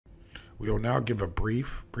We will now give a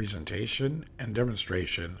brief presentation and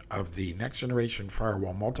demonstration of the next generation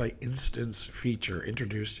firewall multi-instance feature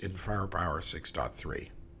introduced in Firepower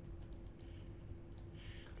 6.3.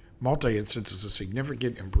 Multi-instance is a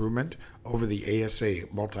significant improvement over the ASA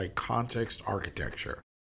multi-context architecture,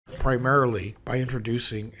 primarily by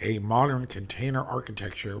introducing a modern container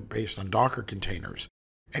architecture based on Docker containers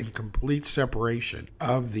and complete separation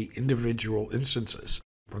of the individual instances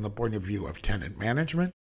from the point of view of tenant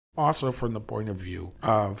management, also from the point of view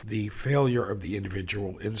of the failure of the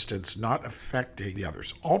individual instance not affecting the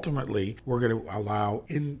others. Ultimately, we're going to allow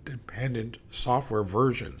independent software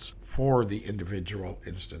versions for the individual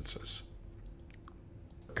instances.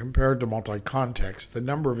 Compared to multi-context, the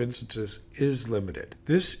number of instances is limited.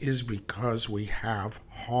 This is because we have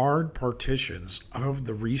hard partitions of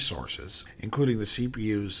the resources, including the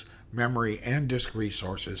CPU's memory and disk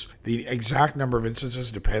resources. The exact number of instances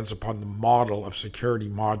depends upon the model of security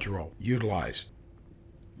module utilized.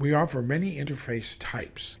 We offer many interface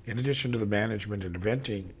types. In addition to the management and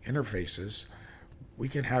eventing interfaces, we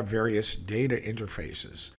can have various data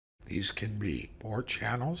interfaces. These can be port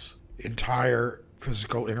channels, entire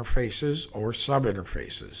physical interfaces, or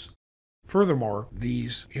sub-interfaces. Furthermore,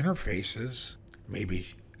 these interfaces may be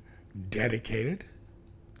dedicated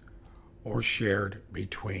or shared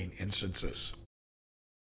between instances.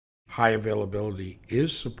 High availability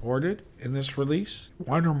is supported in this release.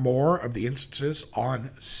 One or more of the instances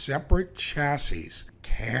on separate chassis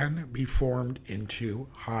can be formed into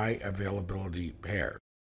high availability pairs.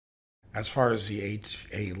 As far as the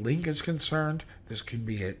HA link is concerned, this could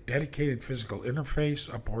be a dedicated physical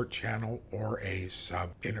interface, a port channel, or a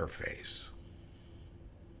sub-interface.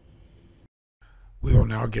 We will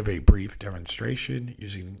now give a brief demonstration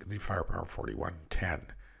using the Firepower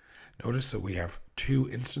 4110. Notice that we have 2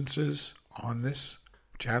 instances on this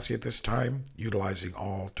chassis at this time, utilizing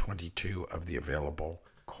all 22 of the available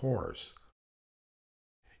cores.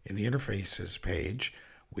 In the interfaces page,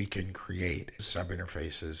 we can create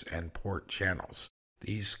sub-interfaces and port channels.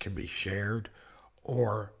 These can be shared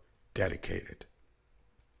or dedicated.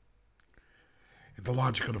 In the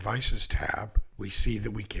Logical Devices tab, we see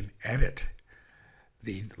that we can edit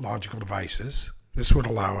the logical devices. This would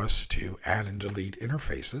allow us to add and delete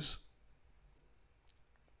interfaces,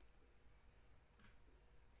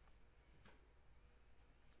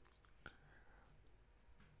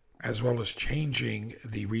 as well as changing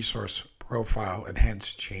the resource profile and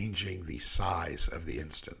hence changing the size of the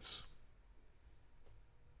instance.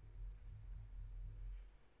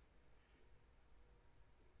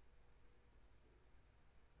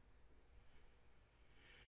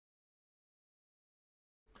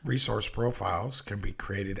 Resource profiles can be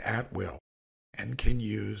created at will and can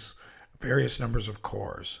use various numbers of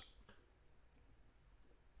cores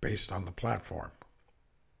based on the platform.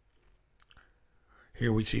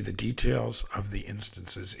 Here we see the details of the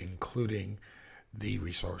instances, including the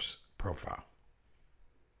resource profile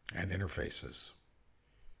and interfaces.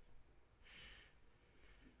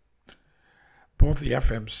 Both the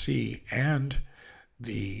FMC and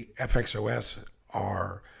the FXOS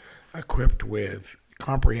are equipped with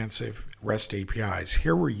comprehensive REST APIs.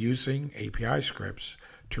 Here we're using API scripts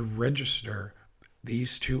to register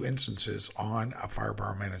these 2 instances on a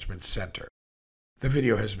Firepower Management Center. The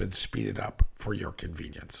video has been speeded up for your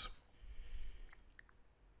convenience.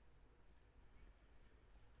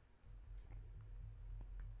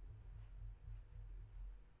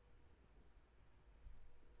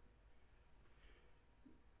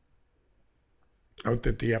 Note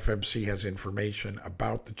that the FMC has information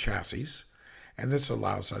about the chassis, and this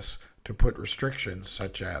allows us to put restrictions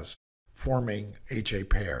such as forming HA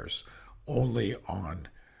pairs only on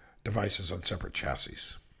devices on separate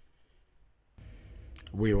chassis.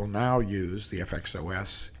 We will now use the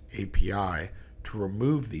FXOS API to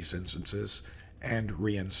remove these instances and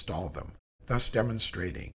reinstall them, thus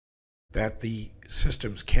demonstrating that the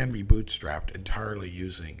systems can be bootstrapped entirely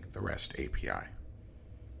using the REST API.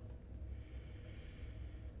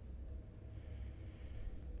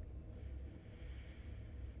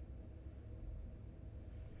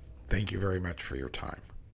 Thank you very much for your time.